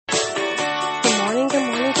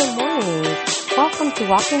to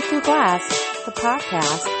Walking Through Glass, the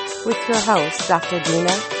podcast with your host, Dr. Dina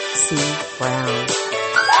C. Brown.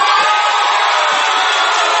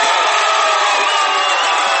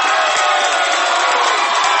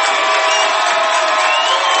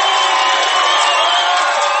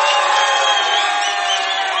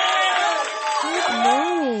 Good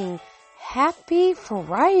morning. Happy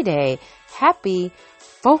Friday. Happy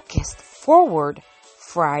Focused Forward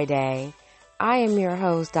Friday. I am your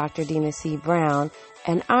host, Dr. Dina C. Brown,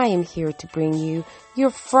 and I am here to bring you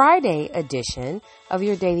your Friday edition of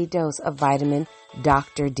your daily dose of vitamin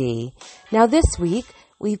Dr. D. Now this week,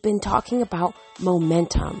 we've been talking about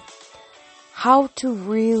momentum, how to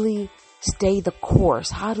really stay the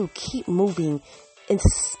course, how to keep moving,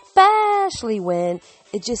 especially when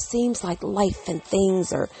it just seems like life and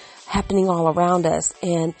things are happening all around us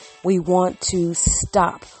and we want to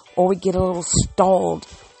stop or we get a little stalled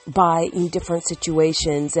by different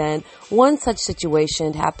situations. And one such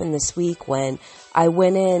situation happened this week when I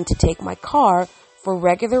went in to take my car for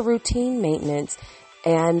regular routine maintenance,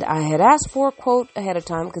 and I had asked for a quote ahead of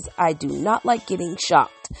time because I do not like getting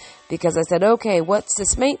shocked, because I said, okay, what's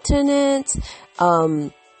this maintenance?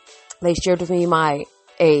 They shared with me my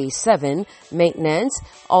A7 maintenance,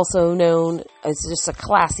 also known as just a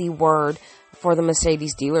classy word for the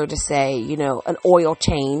Mercedes dealer to say, an oil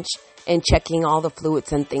change and checking all the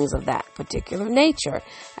fluids and things of that particular nature.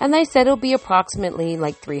 And they said it'll be approximately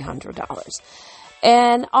like $300.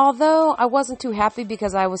 And although I wasn't too happy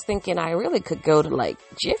because I was thinking I really could go to like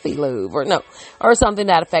Jiffy Lube or something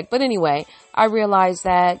to that effect. But anyway, I realized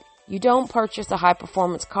that you don't purchase a high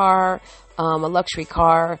performance car, a luxury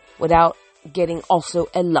car, without getting also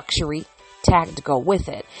a luxury tag to go with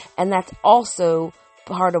it. And that's also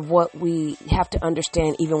part of what we have to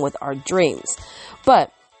understand even with our dreams.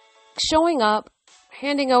 But showing up,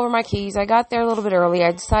 handing over my keys, I got there a little bit early.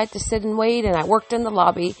 I decided to sit and wait, and I worked in the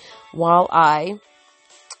lobby while I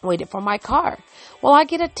waited for my car. Well, I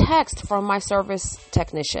get a text from my service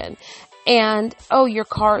technician, and, your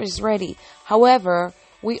car is ready. However,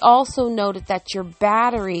 we also noted that your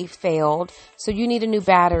battery failed, so you need a new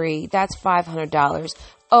battery. That's $500.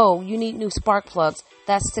 Oh, you need new spark plugs.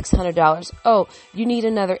 That's $600. Oh, you need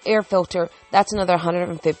another air filter. That's another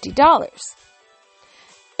 $150.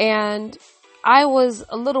 And I was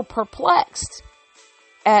a little perplexed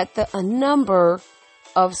at a number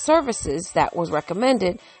of services that was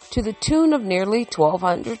recommended to the tune of nearly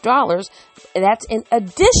 $1,200. That's in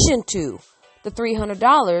addition to the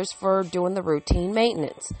 $300 for doing the routine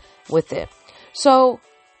maintenance with it. So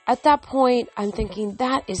at that point, I'm thinking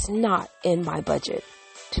that is not in my budget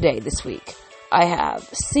this week. I have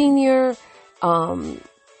senior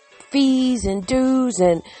fees and dues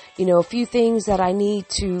and, a few things that I need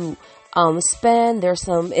to spend. There's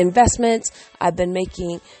some investments I've been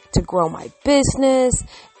making to grow my business.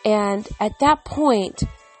 And at that point,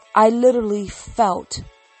 I literally felt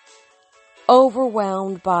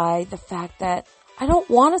overwhelmed by the fact that I don't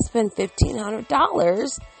want to spend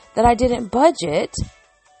 $1,500 that I didn't budget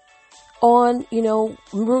on,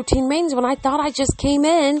 routine maintenance when I thought I just came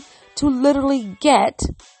in to literally get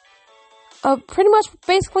pretty much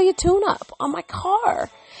basically a tune-up on my car.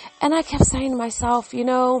 And I kept saying to myself,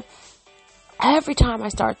 every time I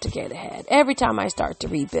start to get ahead, every time I start to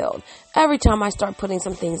rebuild, every time I start putting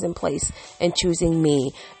some things in place and choosing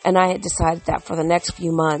me, and I had decided that for the next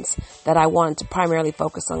few months that I wanted to primarily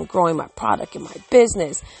focus on growing my product and my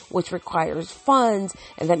business, which requires funds,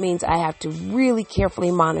 and that means I have to really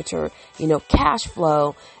carefully monitor, cash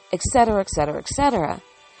flow, et cetera, et cetera, et cetera.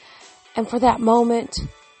 And for that moment,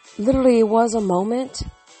 literally it was a moment,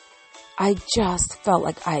 I just felt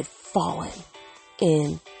like I had fallen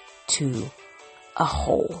into a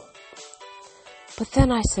hole. But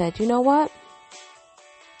then I said, you know what?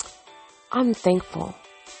 I'm thankful.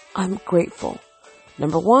 I'm grateful.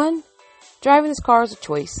 Number one, driving this car is a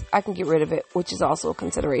choice. I can get rid of it, which is also a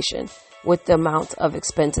consideration with the amount of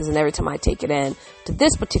expenses. And every time I take it in to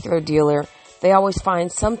this particular dealer, they always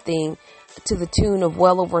find something to the tune of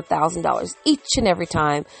well over $1,000 each and every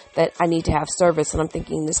time that I need to have service. And I'm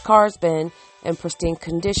thinking, this car's been in pristine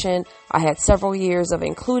condition. I had several years of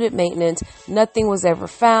included maintenance. Nothing was ever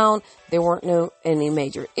found. There weren't any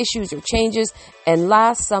major issues or changes. And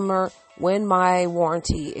last summer, when my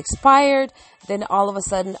warranty expired, then all of a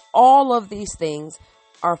sudden, all of these things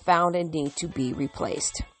are found and need to be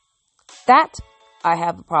replaced. That I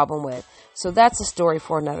have a problem with. So that's a story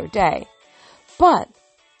for another day. But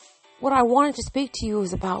what I wanted to speak to you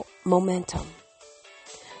is about momentum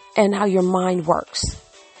and how your mind works.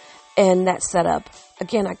 and that setup.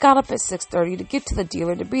 Again, I got up at 6:30 to get to the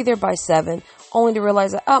dealer, to be there by 7, only to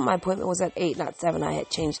realize that, my appointment was at 8, not 7. I had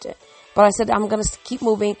changed it. But I said, I'm going to keep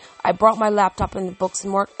moving. I brought my laptop and the books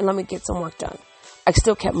and work, and let me get some work done. I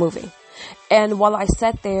still kept moving. And while I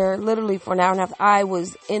sat there literally for an hour and a half, I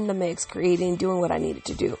was in the mix, creating, doing what I needed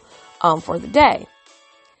to do for the day.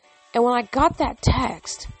 And when I got that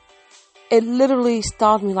text, it literally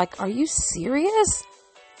stalled me like, are you serious?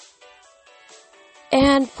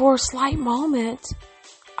 And for a slight moment,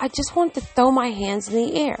 I just wanted to throw my hands in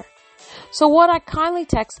the air. So what I kindly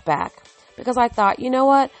text back, because I thought, you know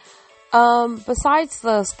what? Besides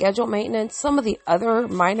the scheduled maintenance, some of the other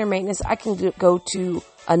minor maintenance, I can go to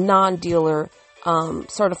a non-dealer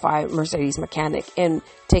certified Mercedes mechanic and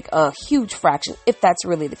take a huge fraction, if that's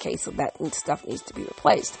really the case, so that stuff needs to be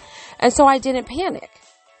replaced. And so I didn't panic.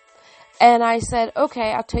 And I said,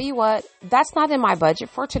 okay, I'll tell you what, that's not in my budget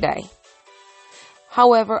for today.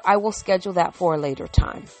 However, I will schedule that for a later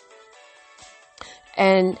time.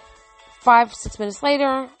 And 5-6 minutes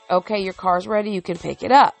later, okay, your car's ready, you can pick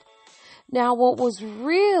it up. Now, what was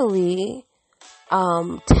really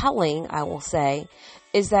telling, I will say,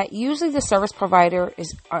 is that usually the service provider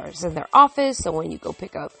is in their office. So when you go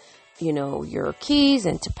pick up, your keys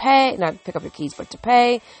and to pay, not pick up your keys, but to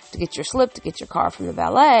pay, to get your slip, to get your car from the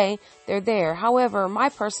valet, they're there. However, my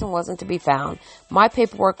person wasn't to be found. My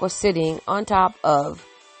paperwork was sitting on top of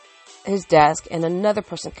his desk, and another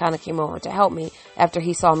person kind of came over to help me after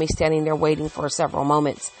he saw me standing there waiting for several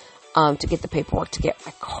moments to get the paperwork to get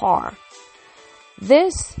my car.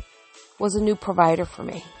 This was a new provider for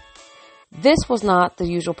me. This was not the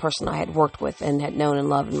usual person I had worked with and had known and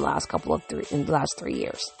loved in the last 3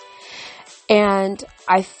 years. And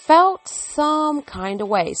I felt some kind of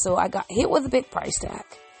way. So I got hit with a big price tag.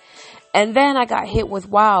 And then I got hit with,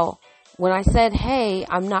 wow, when I said, hey,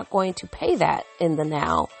 I'm not going to pay that in the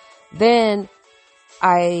now, then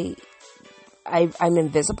I'm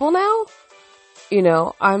invisible now.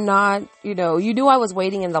 I'm not, you knew I was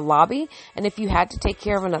waiting in the lobby. And if you had to take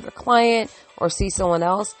care of another client or see someone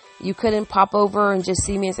else, you couldn't pop over and just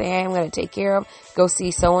see me and say, hey, I'm going to take care of, go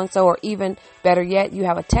see so-and-so. Or even better yet, you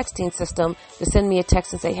have a texting system to send me a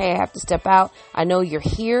text and say, hey, I have to step out. I know you're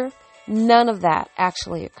here. None of that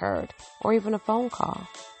actually occurred, or even a phone call.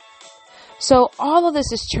 So all of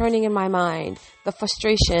this is churning in my mind. The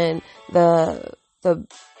frustration, the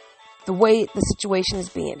way the situation is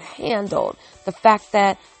being handled, the fact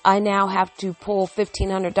that I now have to pull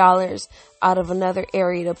 $1,500 out of another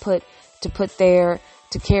area to put there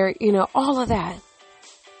to carry, all of that.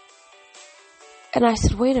 And I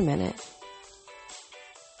said, wait a minute.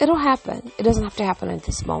 It'll happen. It doesn't have to happen at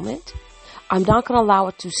this moment. I'm not going to allow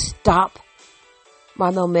it to stop my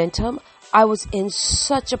momentum. I was in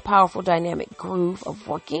such a powerful dynamic groove of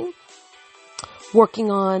working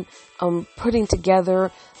on putting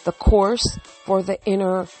together the course for the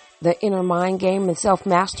inner mind game and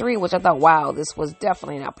self-mastery, which I thought, wow, this was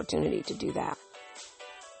definitely an opportunity to do that.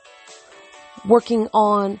 Working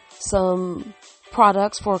on some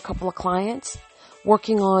products for a couple of clients,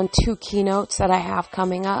 working on 2 keynotes that I have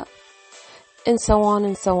coming up, and so on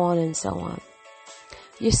and so on and so on.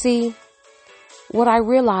 You see, what I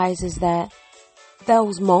realize is that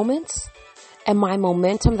those moments and my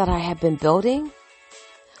momentum that I have been building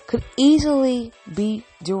could easily be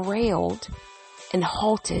derailed and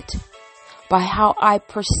halted by how I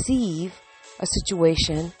perceive a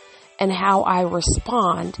situation and how I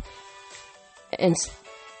respond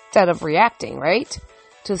instead of reacting, right,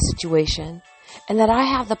 to the situation. And that I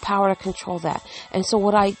have the power to control that. And so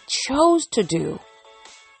what I chose to do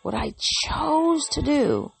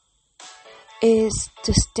is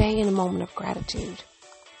to stay in a moment of gratitude.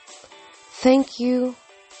 Thank you.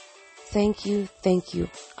 Thank you. Thank you.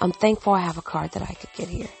 I'm thankful I have a car that I could get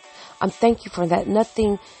here. I'm thankful for that.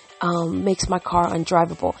 Nothing makes my car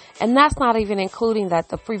undrivable. And that's not even including that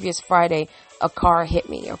the previous Friday, a car hit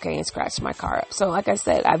me, and scratched my car up. So like I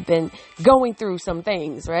said, I've been going through some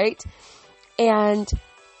things, right? And,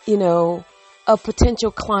 a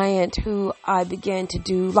potential client who I began to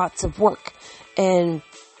do lots of work and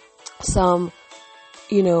some,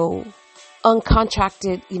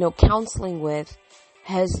 uncontracted, counseling with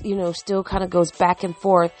has, still kind of goes back and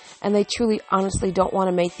forth, and they truly, honestly don't want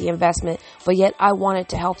to make the investment, but yet I wanted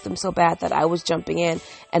to help them so bad that I was jumping in.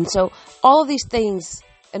 And so all of these things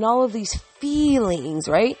and all of these feelings,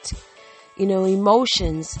 right?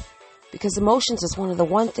 Emotions, because emotions is one of the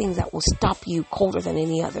one things that will stop you colder than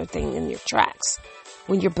any other thing in your tracks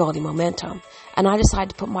when you're building momentum. And I decided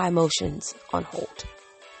to put my emotions on hold.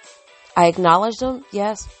 I acknowledged them.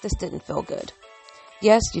 Yes, this didn't feel good.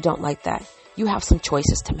 Yes, you don't like that. You have some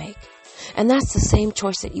choices to make. And that's the same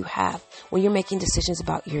choice that you have when you're making decisions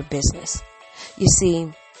about your business. You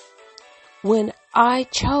see, when I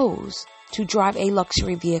chose to drive a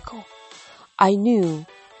luxury vehicle, I knew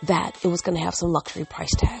that it was going to have some luxury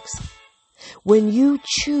price tags. When you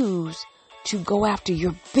choose to go after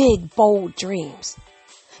your big, bold dreams,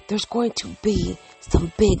 there's going to be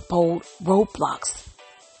some big, bold roadblocks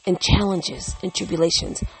and challenges and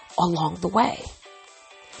tribulations along the way.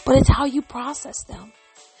 But it's how you process them.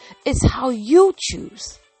 It's how you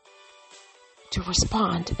choose to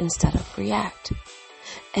respond instead of react.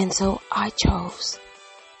 And so I chose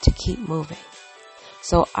to keep moving.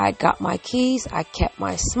 So I got my keys, I kept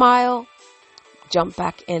my smile, jumped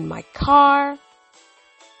back in my car,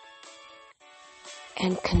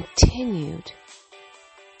 and continued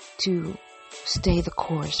to stay the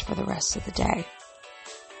course for the rest of the day.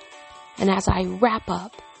 And as I wrap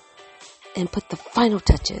up and put the final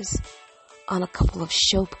touches on a couple of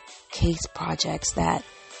showcase projects that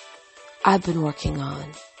I've been working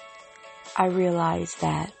on, I realized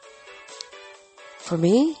that for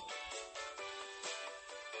me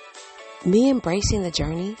embracing the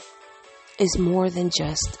journey is more than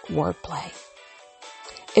just wordplay.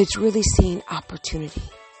 It's really seeing opportunity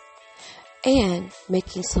and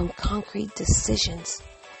making some concrete decisions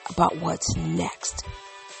about what's next.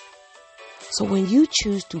 So when you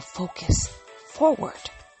choose to focus forward,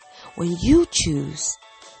 when you choose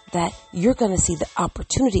that you're going to see the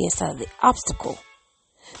opportunity instead of the obstacle,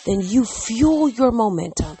 then you fuel your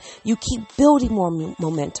momentum. You keep building more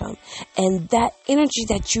momentum. And that energy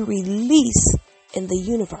that you release in the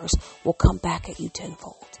universe will come back at you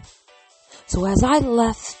tenfold. So as I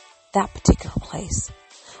left that particular place,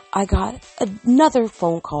 I got another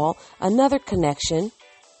phone call, another connection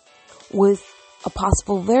with a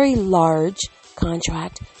possible very large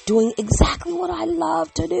contract doing exactly what I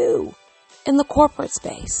love to do in the corporate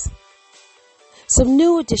space. Some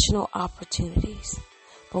new additional opportunities.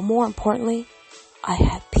 But more importantly, I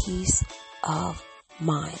had peace of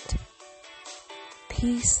mind.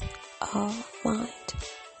 Peace of mind.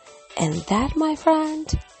 And that, my friend,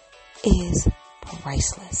 is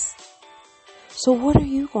priceless. So what are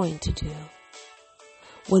you going to do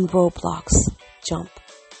when roadblocks jump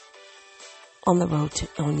on the road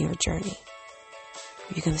on your journey?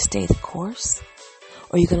 Are you going to stay the course?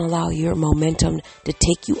 Or are you going to allow your momentum to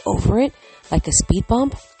take you over it like a speed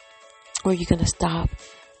bump? Or are you going to stop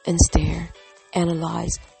and stare,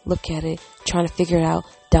 analyze, look at it, trying to figure it out,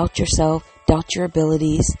 doubt yourself, doubt your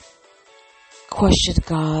abilities, question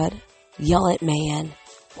God, yell at man?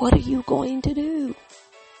 What are you going to do?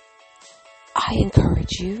 I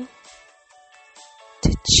encourage you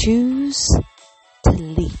to choose to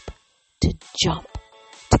leap, to jump,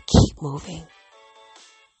 to keep moving,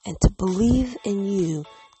 and to believe in you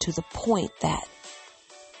to the point that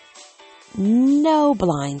no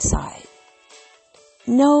blindside,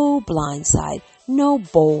 no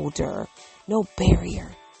boulder, no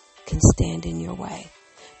barrier can stand in your way,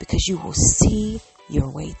 because you will see your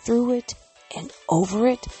way through it and over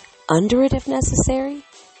it, under it if necessary,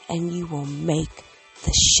 and you will make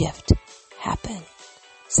the shift happen.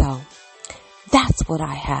 So that's what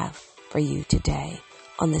I have for you today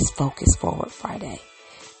on this Focus Forward Friday.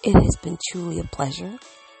 It has been truly a pleasure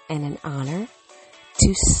and an honor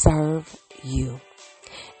to serve you.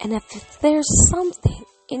 And if there's something,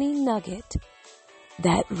 any nugget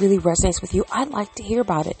that really resonates with you, I'd like to hear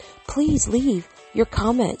about it. Please leave your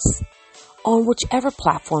comments on whichever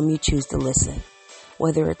platform you choose to listen,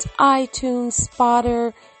 whether it's iTunes,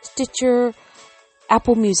 Spotter, Stitcher,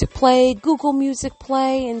 Apple Music Play, Google Music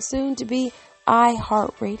Play, and soon to be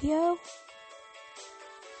iHeartRadio.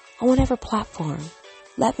 On whatever platform,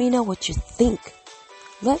 let me know what you think.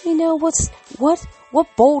 Let me know what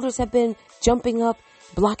boulders have been jumping up,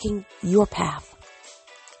 blocking your path.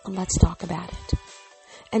 And let's talk about it.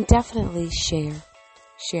 And definitely share.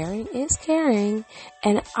 Sharing is caring.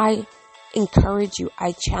 And I encourage you,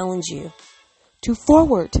 I challenge you to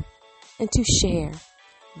forward and to share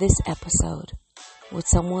this episode with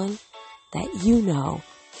someone that you know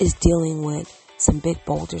is dealing with some big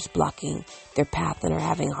boulders blocking their path and are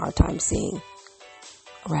having a hard time seeing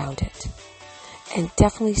around it. And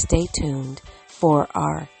definitely stay tuned for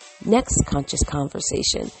our next conscious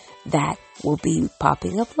conversation that will be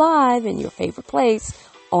popping up live in your favorite place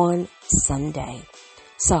on Sunday.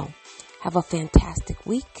 So have a fantastic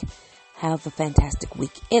week. Have a fantastic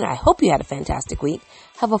weekend. I hope you had a fantastic week.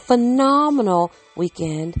 Have a phenomenal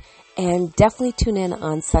weekend. And definitely tune in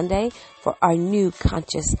on Sunday for our new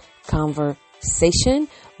conscious conversation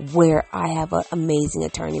where I have an amazing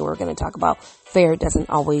attorney. We're going to talk about fair doesn't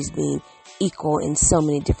always mean equal in so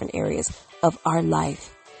many different areas of our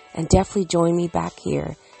life And definitely join me back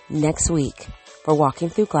here next week for Walking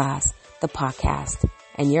Through Glass, the podcast,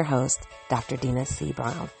 and your host, Dr. Dina C.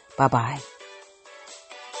 Brown. Bye-bye.